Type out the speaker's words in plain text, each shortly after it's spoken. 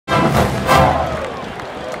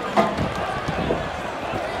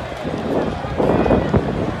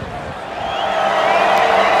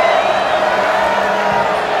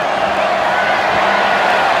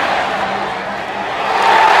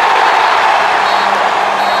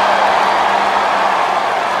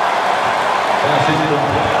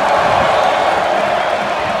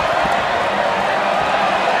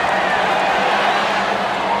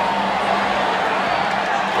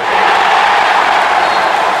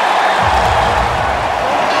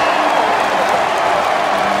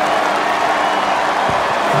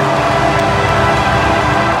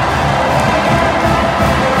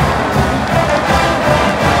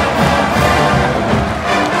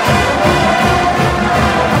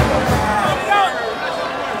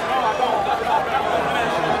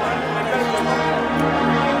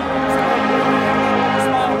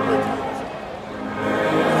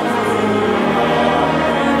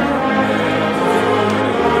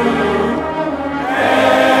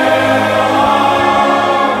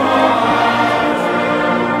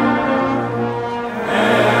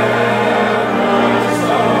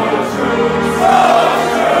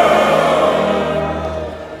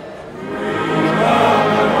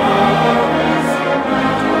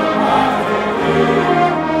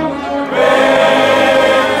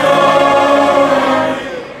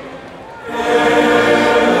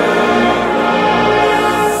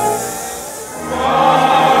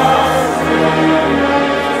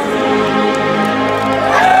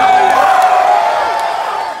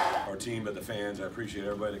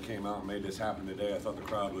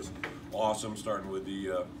starting with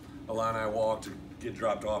the Illini walk to get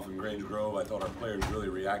dropped off in Grange Grove. I thought our players really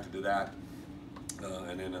reacted to that.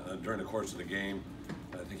 And then during the course of the game,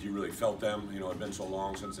 I think you really felt them. You know, it had been so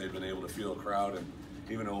long since they've been able to feel a crowd, and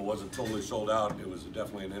even though it wasn't totally sold out, it was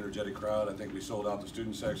definitely an energetic crowd. I think we sold out the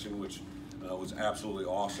student section, which was absolutely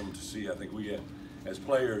awesome to see. I think we, as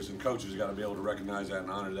players and coaches, got to be able to recognize that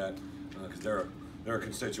and honor that, because they're a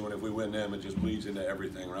constituent. If we win them, it just bleeds into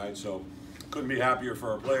everything, right? So couldn't be happier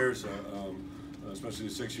for our players, especially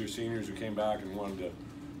the six-year seniors who came back and wanted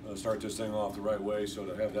to start this thing off the right way. So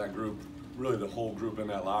to have that group, really the whole group in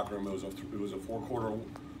that locker room, it was a four-quarter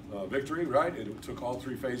victory, right? It took all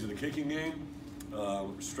three phases of the kicking game.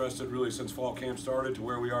 Stressed it really since fall camp started to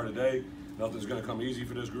where we are today. Nothing's going to come easy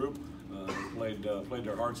for this group. Played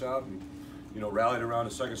their hearts out, and rallied around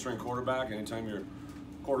a second-string quarterback. Anytime your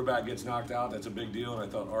quarterback gets knocked out, that's a big deal. And I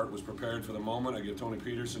thought Art was prepared for the moment. I give Tony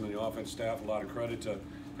Peterson and the offense staff a lot of credit to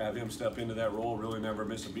have him step into that role. Really never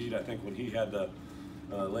miss a beat. I think when he had the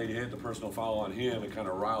late hit, the personal foul on him, it kind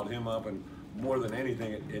of riled him up, and more than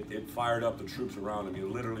anything, it fired up the troops around him. You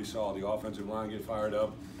literally saw the offensive line get fired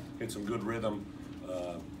up, hit some good rhythm.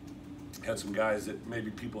 Had some guys that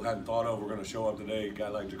maybe people hadn't thought of were going to show up today. A guy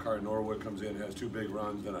like Jakari Norwood comes in, has two big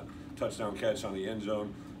runs, then a touchdown catch on the end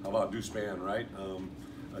zone. How about Duspan, right?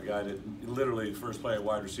 A guy that literally first play at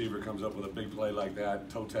wide receiver comes up with a big play like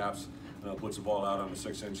that, toe taps, puts the ball out on the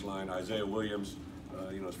 6-inch line. Isaiah Williams,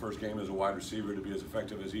 his first game as a wide receiver to be as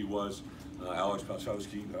effective as he was. Alex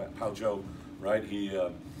Paucho, right? He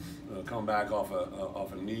come back off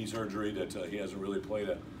a knee surgery that he hasn't really played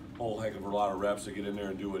a whole heck of a lot of reps to get in there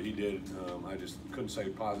and do what he did. I just couldn't say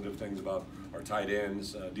positive things about our tight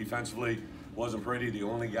ends. Defensively, wasn't pretty. The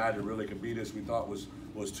only guy that really could beat us, we thought, was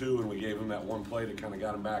two, and we gave him that one play that kind of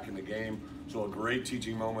got him back in the game. So a great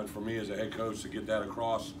teaching moment for me as a head coach to get that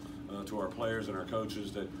across to our players and our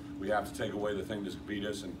coaches, that we have to take away the thing that beat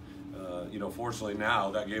us. And fortunately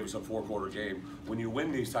now that gave us a four-quarter game. When you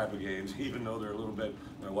win these type of games, even though they're a little bit,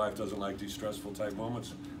 my wife doesn't like these stressful type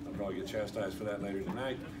moments. I'll probably get chastised for that later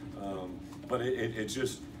tonight. But it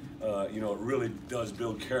just, it really does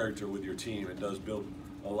build character with your team. It does build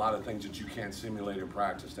a lot of things that you can't simulate in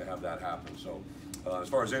practice to have that happen. So as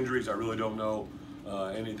far as injuries, I really don't know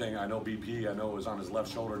anything. I know BP, I know it was on his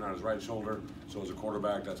left shoulder, not his right shoulder. So as a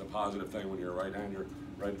quarterback, that's a positive thing when you're a right-hander.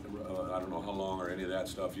 Right? I don't know how long or any of that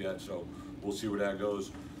stuff yet, so we'll see where that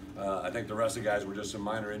goes. I think the rest of the guys were just some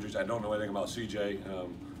minor injuries. I don't know anything about CJ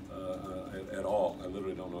at all. I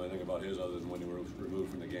literally don't know anything about his other than when he was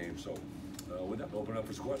removed from the game. So with that, open up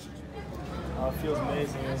for some questions. It feels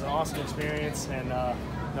amazing. It was an awesome experience, and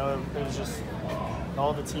it was just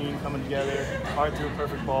all the team coming together. Art threw a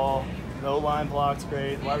perfect ball. The O-line blocked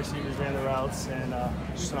great. The wide receivers ran the routes, and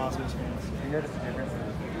just an awesome experience. You notice the difference in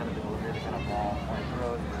kind of the delivery, the kind of ball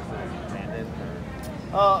throws versus landed?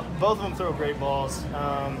 Both of them throw great balls.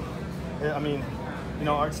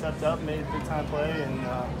 Art stepped up, made a big-time play, and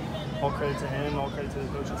all credit to him, all credit to the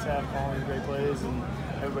coaching staff calling great plays, and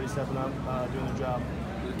everybody stepping up, doing their job.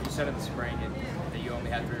 You said in the spring that you only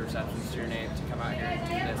had 3 receptions to your name. To come out here and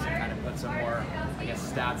do this and kind of put some more,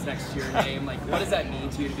 stats next to your name. What does that mean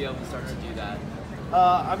to you to be able to start to do that?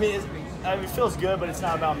 It feels good, but it's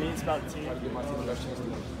not about me, it's about the team.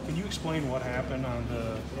 Can you explain what happened on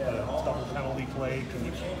the double penalty play?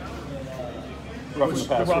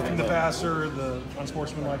 Roughing the passer, the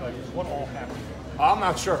unsportsmanlike, what all happened? I'm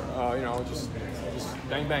not sure. Just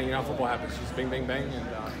bang bang. Football happens. Just bang bang bang, and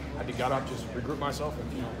I had to get up, just regroup myself,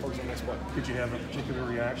 and focus on the next play. Did you have a particular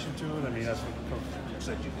reaction to it? That's what the coach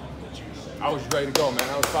said you did. I was ready to go, man.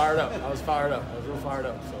 I was fired up. I was real fired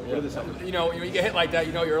up. So yeah. When you get hit like that,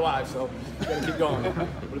 you're alive. So you gotta keep going.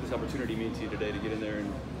 What did this opportunity mean to you today to get in there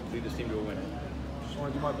and lead this team to a win? Just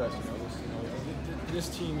want to do my best. This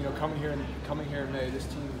team, coming here in May. This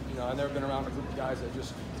team, I've never been around a group of guys that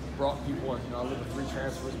just brought people in. I lived with 3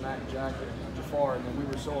 transfers, Matt, Jack, and Jafar, and then we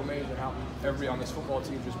were so amazed at how everybody on this football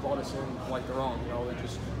team just brought us in like their own. They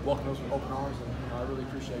just welcomed us with open arms, and I really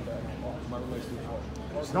appreciate that. My relationship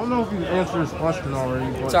with the I don't know if you answered this question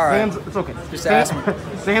already, but it's all right. It's okay. Just ask me.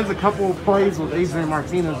 Sam's a couple of plays with Adrian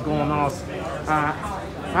Martinez going off.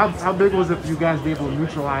 How big was it for you guys to be able to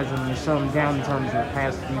neutralize him and shut him down in terms of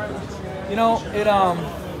pass defense?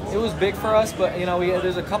 It was big for us, but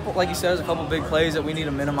there's a couple, like you said, there's a couple big plays that we need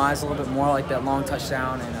to minimize a little bit more, like that long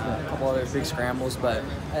touchdown and a couple other big scrambles. But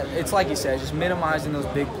it's like you said, just minimizing those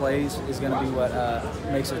big plays is going to be what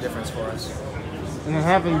makes a difference for us. And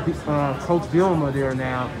having Coach Bielema there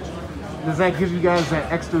now, does that give you guys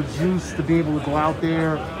that extra juice to be able to go out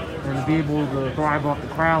there and to be able to thrive off the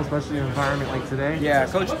crowd, especially in an environment like today. Yeah,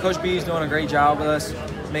 Coach B is doing a great job with us,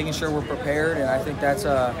 making sure we're prepared, and I think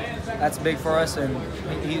that's big for us. And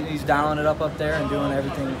he's dialing it up there and doing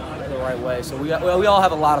everything the right way. So we all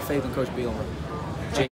have a lot of faith in Coach Bielema.